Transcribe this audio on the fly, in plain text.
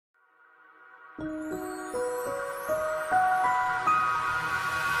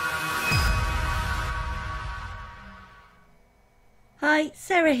Hi,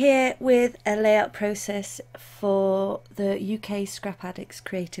 Sarah here with a layout process for the UK Scrap Addicts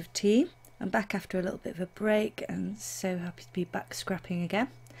creative team. I'm back after a little bit of a break and so happy to be back scrapping again.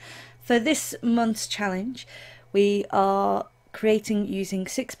 For this month's challenge, we are creating using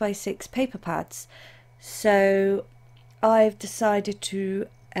 6x6 paper pads. So I've decided to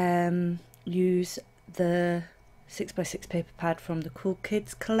use the 6x6 paper pad from the Cool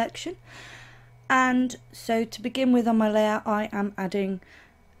Kids collection. And so to begin with on my layout, I am adding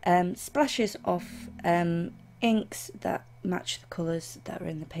splashes of inks that match the colours that are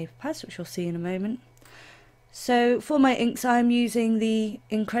in the paper pads, which you'll see in a moment. So for my inks, I'm using the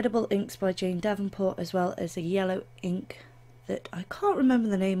Incredible Inks by Jane Davenport, as well as a yellow ink that I can't remember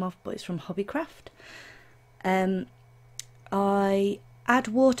the name of, but it's from Hobbycraft. I add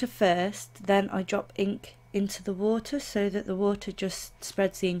water first, then I drop ink into the water so that the water just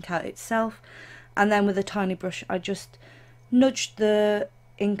spreads the ink out itself. And then with a tiny brush I just nudge the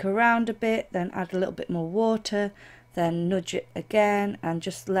ink around a bit, then add a little bit more water, then nudge it again and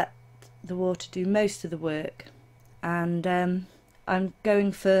just let the water do most of the work. And I'm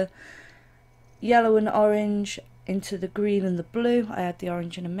going for yellow and orange into the green and the blue. I add the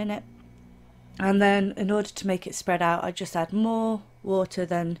orange in a minute. And then in order to make it spread out, I just add more water,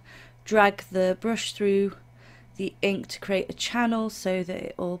 then drag the brush through the ink to create a channel so that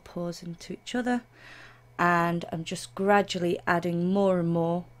it all pours into each other, and I'm just gradually adding more and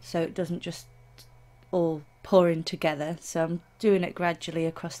more so it doesn't just all pour in together. So I'm doing it gradually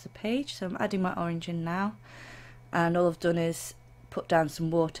across the page. So I'm adding my orange in now, and all I've done is put down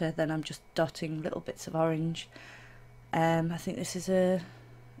some water, then I'm just dotting little bits of orange. I think this is a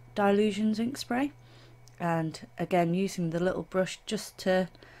Dilutions ink spray, and again using the little brush just to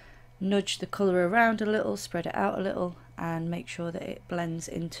nudge the colour around a little, spread it out a little, and make sure that it blends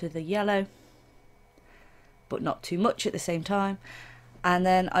into the yellow, but not too much at the same time. And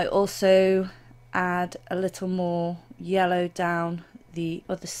then I also add a little more yellow down the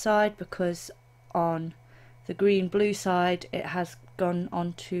other side, because on the green blue side it has gone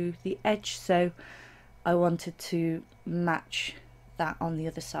onto the edge, so I wanted to match that on the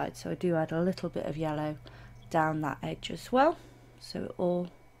other side. So I do add a little bit of yellow down that edge as well, so it all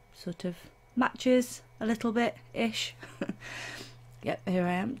sort of matches a little bit ish. Yep, here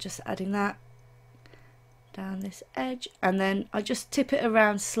I am just adding that down this edge, and then I just tip it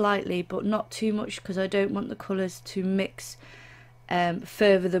around slightly but not too much, because I don't want the colours to mix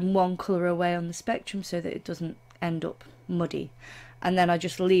further than one colour away on the spectrum, so that it doesn't end up muddy. And then I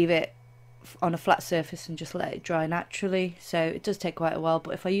just leave it on a flat surface and just let it dry naturally. So it does take quite a while,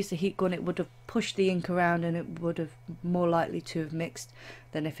 but if I used the heat gun it would have pushed the ink around and it would have more likely to have mixed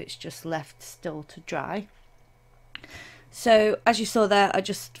than if it's just left still to dry. So as you saw there, I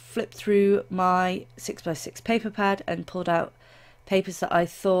just flipped through my 6x6 paper pad and pulled out papers that I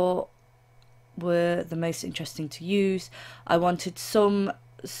thought were the most interesting to use. I wanted some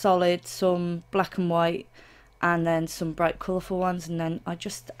solid, some black and white, and then some bright colourful ones, and then I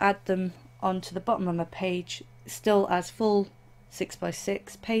just add them onto the bottom of my page still as full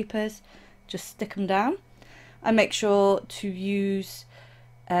 6x6 papers. Just stick them down. I make sure to use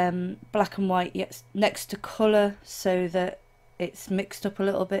black and white next to colour so that it's mixed up a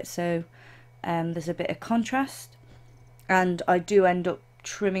little bit, so there's a bit of contrast. And I do end up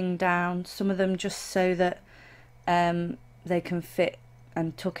trimming down some of them just so that they can fit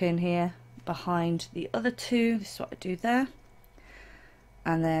and tuck in here behind the other two. This is what I do there.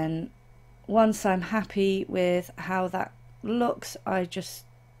 And then once I'm happy with how that looks, I just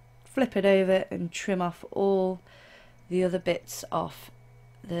flip it over and trim off all the other bits off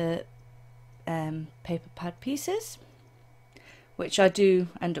the paper pad pieces, which I do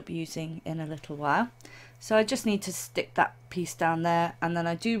end up using in a little while. So I just need to stick that piece down there, and then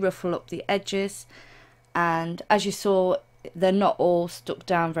I do ruffle up the edges, and as you saw they're not all stuck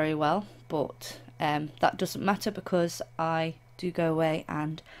down very well, but that doesn't matter because I do go away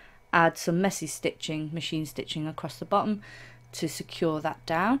and add some messy stitching, machine stitching across the bottom to secure that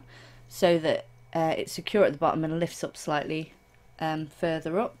down, so that it's secure at the bottom and lifts up slightly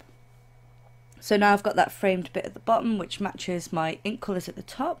further up. So now I've got that framed bit at the bottom which matches my ink colours at the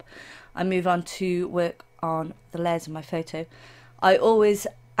top. I move on to work on the layers of my photo. I always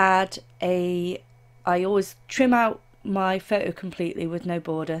trim out my photo completely with no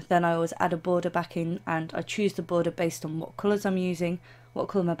border, then I always add a border back in, and I choose the border based on what colours I'm using, what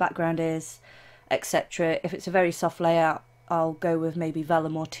colour my background is, etc. If it's a very soft layout I'll go with maybe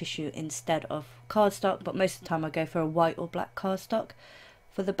vellum or tissue instead of cardstock, but most of the time I go for a white or black cardstock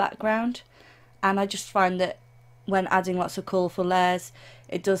for the background. and I just find that when adding lots of colourful layers,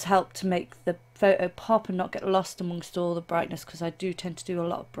 it does help to make the photo pop and not get lost amongst all the brightness, because I do tend to do a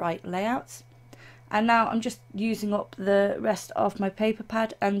lot of bright layouts. And now I'm just using up the rest of my paper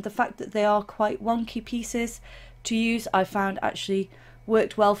pad, and the fact that they are quite wonky pieces to use, I found actually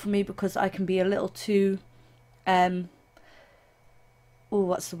worked well for me, because I can be a little too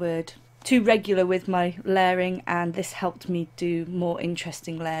too regular with my layering, and this helped me do more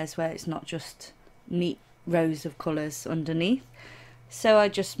interesting layers where it's not just neat rows of colours underneath. So I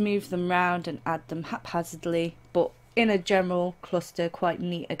just move them round and add them haphazardly, but in a general cluster, quite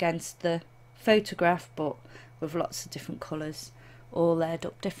neat against the photograph, but with lots of different colours all layered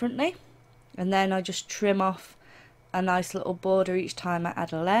up differently. And then I just trim off a nice little border each time I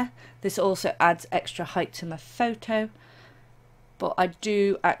add a layer. This also adds extra height to my photo, but I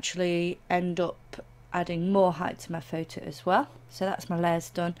do actually end up adding more height to my photo as well. So that's my layers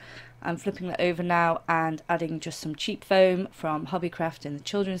done. I'm flipping that over now and adding just some cheap foam from Hobbycraft in the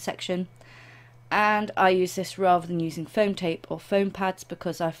children's section. And I use this rather than using foam tape or foam pads,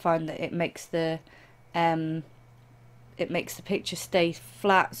 because I find that it makes the picture stay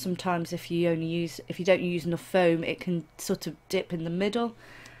flat. Sometimes if you don't use enough foam, it can sort of dip in the middle.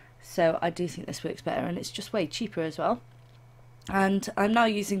 So I do think this works better, and it's just way cheaper as well. And I'm now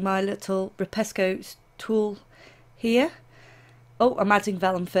using my little Rapesco tool here. Oh, I'm adding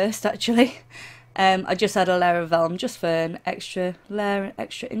vellum first actually. I just add a layer of vellum just for an extra layer and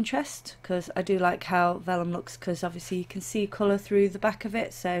extra interest, because I do like how vellum looks, because obviously you can see colour through the back of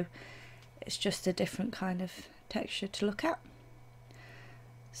it, so it's just a different kind of texture to look at.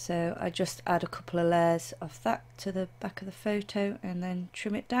 So I just add a couple of layers of that to the back of the photo and then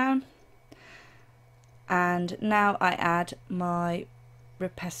trim it down. And now I add my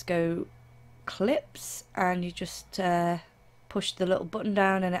Rapesco clips, and you just push the little button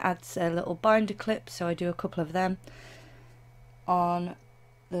down and it adds a little binder clip, so I do a couple of them on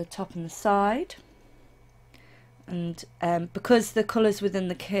the top and the side. And because the colours within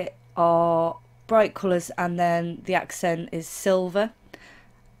the kit are bright colours and then the accent is silver,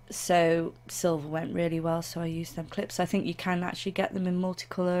 so silver went really well, so I used them clips. I think you can actually get them in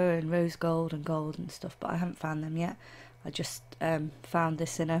multicolour and rose gold and stuff, but I haven't found them yet. I just found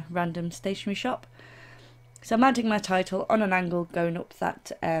this in a random stationery shop. So I'm adding my title on an angle going up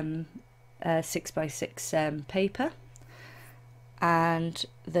that 6x6 paper, and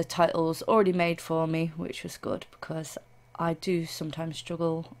the title's already made for me, which was good, because I do sometimes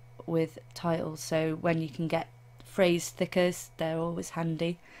struggle with titles. So when you can get phrase stickers, they're always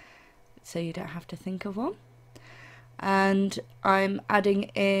handy, so you don't have to think of one. And I'm adding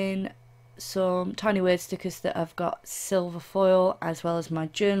in some tiny word stickers that I've got silver foil, as well as my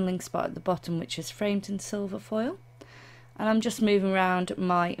journaling spot at the bottom, which is framed in silver foil. And I'm just moving around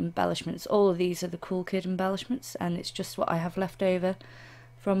my embellishments. All of these are the Cool Kid embellishments, and it's just what I have left over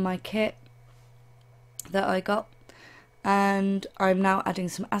from my kit that I got. And I'm now adding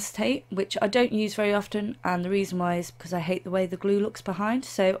some acetate, which I don't use very often, and the reason why is because I hate the way the glue looks behind.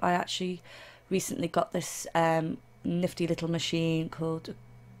 So I actually recently got this nifty little machine called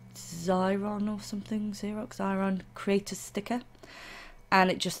Xyron or something, Xerox Xyron Creator Sticker, and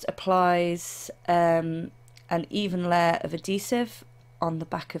it just applies an even layer of adhesive on the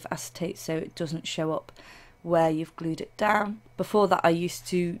back of acetate, so it doesn't show up where you've glued it down. Before that I used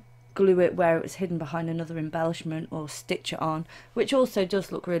to glue it where it was hidden behind another embellishment, or stitch it on, which also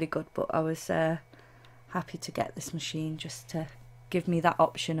does look really good, but I was happy to get this machine just to give me that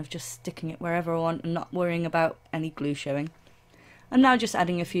option of just sticking it wherever I want and not worrying about any glue showing. I'm now just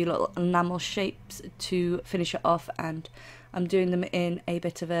adding a few little enamel shapes to finish it off, and I'm doing them in a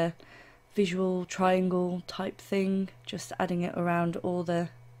bit of a visual triangle type thing, just adding it around all the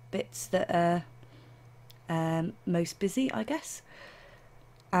bits that are most busy, I guess.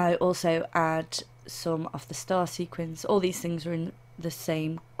 I also add some of the star sequins. All these things are in the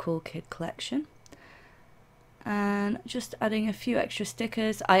same Cool Kid collection. And just adding a few extra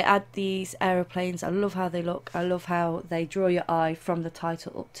stickers. I add these aeroplanes. I love how they look. I love how they draw your eye from the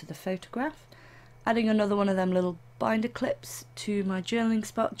title up to the photograph. Adding another one of them little binder clips to my journaling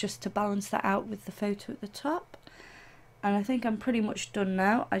spot, just to balance that out with the photo at the top. And I think I'm pretty much done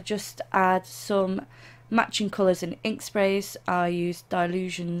now. I just add some matching colours in ink sprays. I use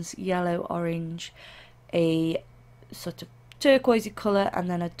Dilution's yellow, orange, a sort of turquoisey colour, and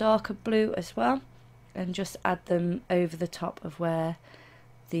then a darker blue as well, and just add them over the top of where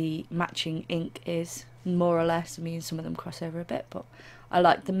the matching ink is, more or less. I mean, some of them cross over a bit, but I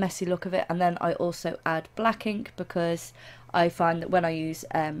like the messy look of it. And then I also add black ink, because I find that when I use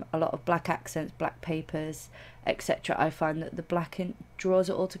a lot of black accents, black papers, etc., I find that the black ink draws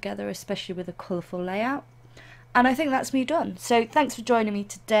it all together, especially with a colourful layout. And I think that's me done. So thanks for joining me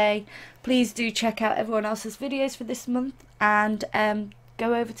today. Please do check out everyone else's videos for this month, and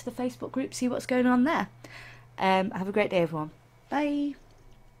go over to the Facebook group, see what's going on there. Have a great day, everyone. Bye.